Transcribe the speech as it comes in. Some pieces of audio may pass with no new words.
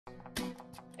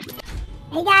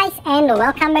Hey guys, and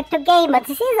welcome back to game. But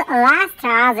this is the last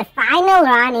run, the final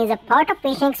run is a photo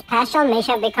fishing special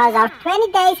mission because our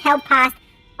 20 days have passed,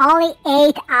 only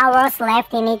 8 hours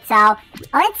left in it. So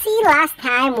let's see last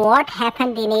time what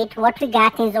happened in it, what we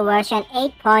got in the version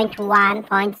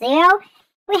 8.1.0.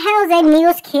 We have the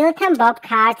new skeleton bob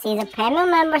cards in the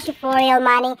premium membership for real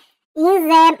money. In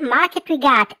the market we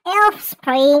got Elf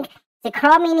Spring, the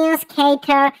Crow Minion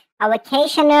Skater, a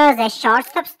Vacationer, the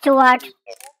Shortstop Steward,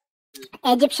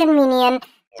 Egyptian Minion,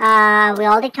 we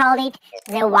already told it,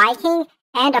 the Viking,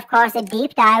 and of course the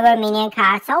Deep Diver Minion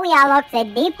card. So we unlocked the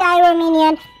Deep Diver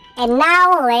Minion, and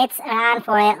now let's run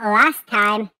for it last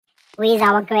time with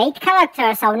our great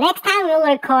character. So next time we'll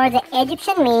record the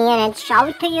Egyptian Minion and show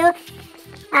it to you.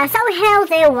 So we have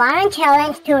the one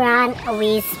challenge to run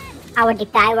with our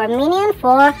Deep Diver Minion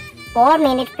for 4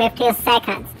 minutes 15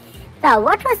 seconds. So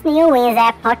what was new in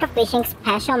the photo fishing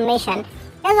special mission?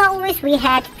 As always, we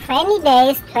had 20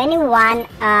 days, 21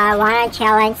 one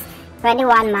challenge,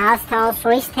 21 milestones,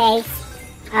 3 stakes,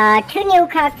 2 new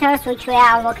characters which were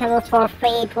unlockable for free.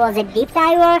 It was a Deep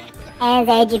Diver and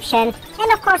the Egyptian,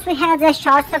 and of course we had the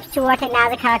Shortstop Steward and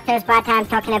other characters, but I'm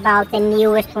talking about the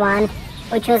newest one,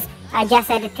 which was just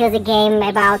added to the game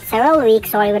about several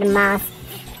weeks or even months.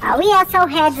 We also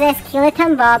had the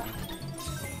Skeleton Bob.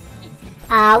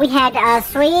 We had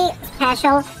 3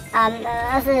 special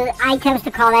items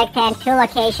to collect and 2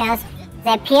 locations.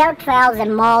 The Pier 12, the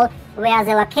mall, where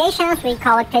the locations we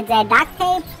collected the duct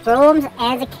tapes, brooms,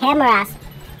 and the cameras.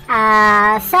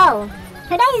 So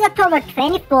today is October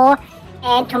 24,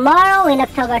 and tomorrow in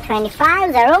October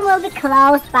 25 the room will be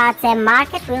closed, but the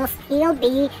market will still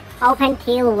be open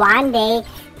till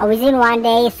within one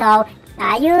day. So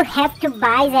you have to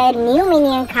buy the new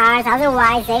minion cards,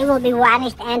 otherwise they will be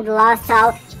vanished and lost.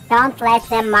 So don't let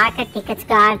the market tickets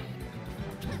gone.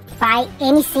 Buy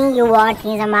anything you want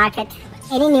in the market,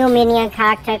 any new minion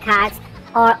character cards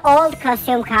or old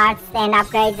costume cards, and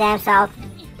upgrade them. So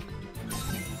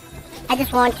I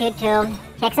just want you to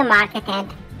check the market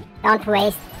and don't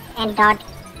waste and don't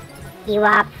give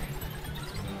up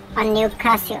on new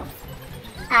costumes.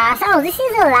 So this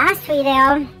is the last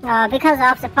video. Because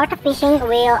of the photo fishing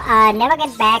we'll never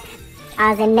get back.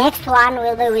 The next one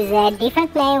will be with a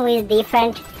different name, with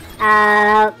different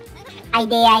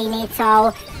idea in it.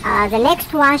 So the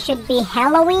next one should be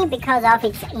Halloween because of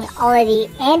it's already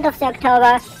end of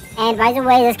October. And by the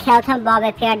way, the Skeleton Bob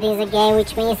appeared in the game,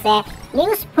 which means a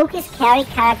new spooky scary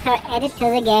character added to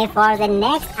the game for the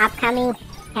next upcoming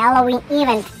Halloween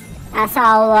event.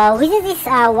 So within this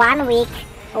 1 week,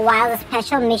 while the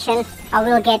special mission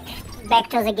will get back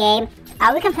to the game,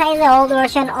 we can play the old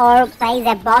version or play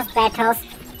the boss battles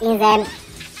in the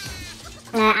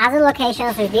other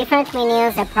locations with different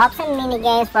minions, the props and mini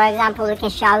games. For example, we can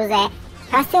show the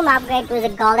costume upgrade with the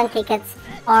golden tickets,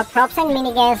 or props and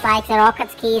mini games like the rocket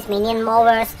skis, minion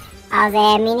movers,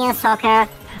 the minion soccer,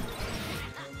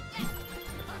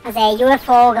 the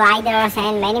UFO gliders,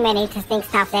 and many interesting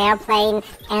stuff. The airplane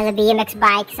and the BMX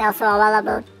bikes also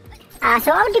available.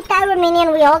 So our Deep Diver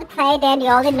Minion we already played, and you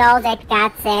already know that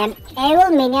got the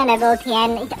Evil Minion ability,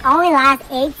 and it only lasts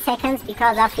 8 seconds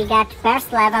because of we got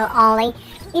first level only.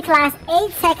 It lasts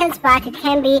 8 seconds, but it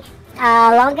can be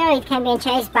longer. It can be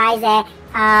chased by the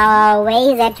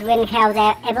way that when you have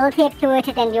the ability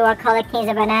activated and you are collecting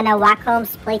the banana vacuum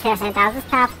splitters and other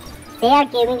stuff, they are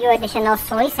giving you additional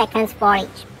 3 seconds for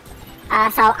each.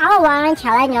 So our one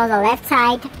challenge on the left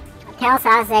side tells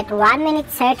us that 1 minute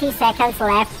 30 seconds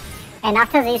left, and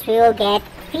after this we will get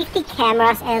 50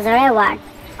 cameras as a reward.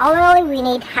 Overall we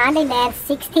need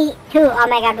 162, oh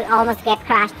my god, we almost get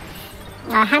crashed,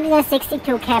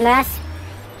 162 cameras,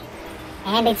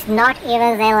 and it's not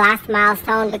even the last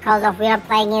milestone because of we are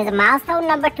playing in the milestone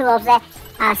number 2 of the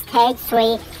stage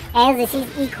 3, and this is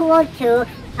equal to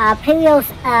previous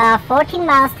 14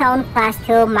 milestone plus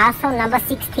 2 milestone number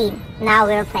 16. Now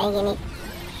we are playing in it.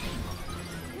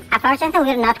 Unfortunately,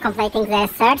 we are not completing the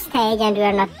 3rd stage and we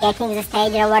are not getting the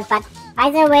stage reward, but by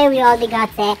the way, we already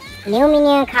got the new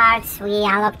minion cards, we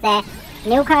unlocked the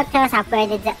new characters,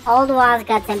 upgraded the old ones,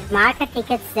 got the market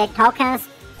tickets, the tokens,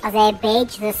 the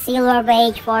badge, the silver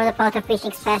badge for the photo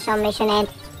fishing special mission, and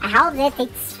I hope that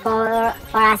it's for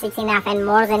us it's enough and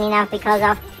more than enough, because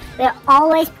of we're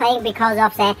always playing because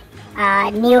of the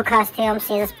new costumes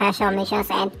in the special missions,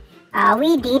 and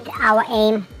we did our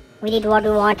aim, we did what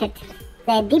we wanted.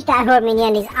 The Deep Diver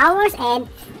Minion is ours, and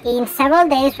in several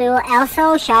days we will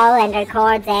also show and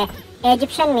record the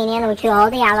Egyptian Minion, which we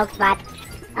already unlocked, but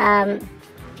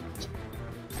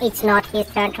it's not his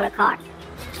turn to record.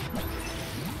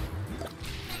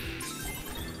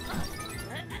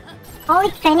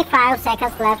 only 25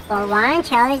 seconds left for one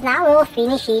challenge. Now we will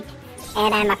finish it.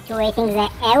 And I'm activating the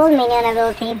Evil Minion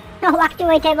ability. No,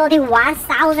 activate ability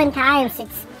 1000 times.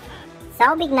 It's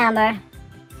so big number.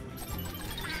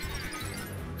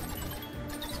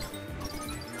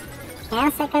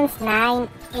 Ten seconds. 9,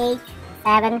 8,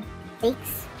 7, 6,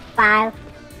 5,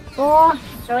 4,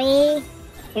 3,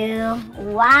 2,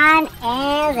 1,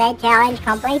 and the challenge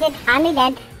completed.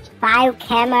 105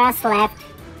 cameras left.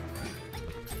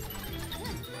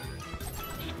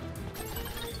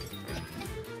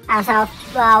 So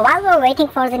while we're waiting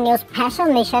for the new special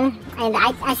mission, and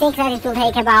I think that it will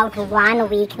take about 1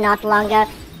 week, not longer,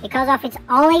 because of it's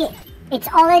only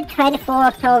 24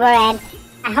 October, and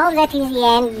I hope that in the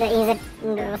end,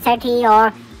 in the 30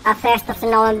 or 1st of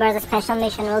November, the special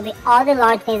mission will be all the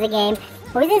launched in the game.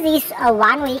 Within this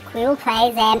 1 week, we will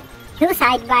play the 2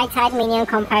 side-by-side minion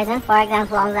comparison. For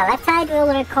example, on the left side, we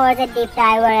will record the deep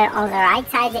diver, and on the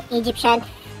right side, the Egyptian,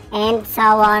 and so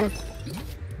on.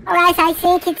 Alright, I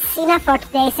think it's enough for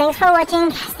today. Thanks for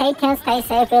watching. Stay tuned, stay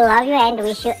safe. We love you and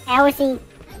wish you everything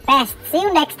best. See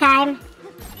you next time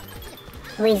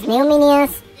with new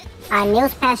minions, a new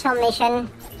special mission,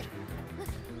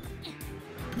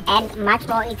 and much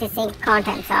more interesting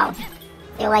content. So,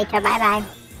 see you later. Bye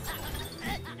bye.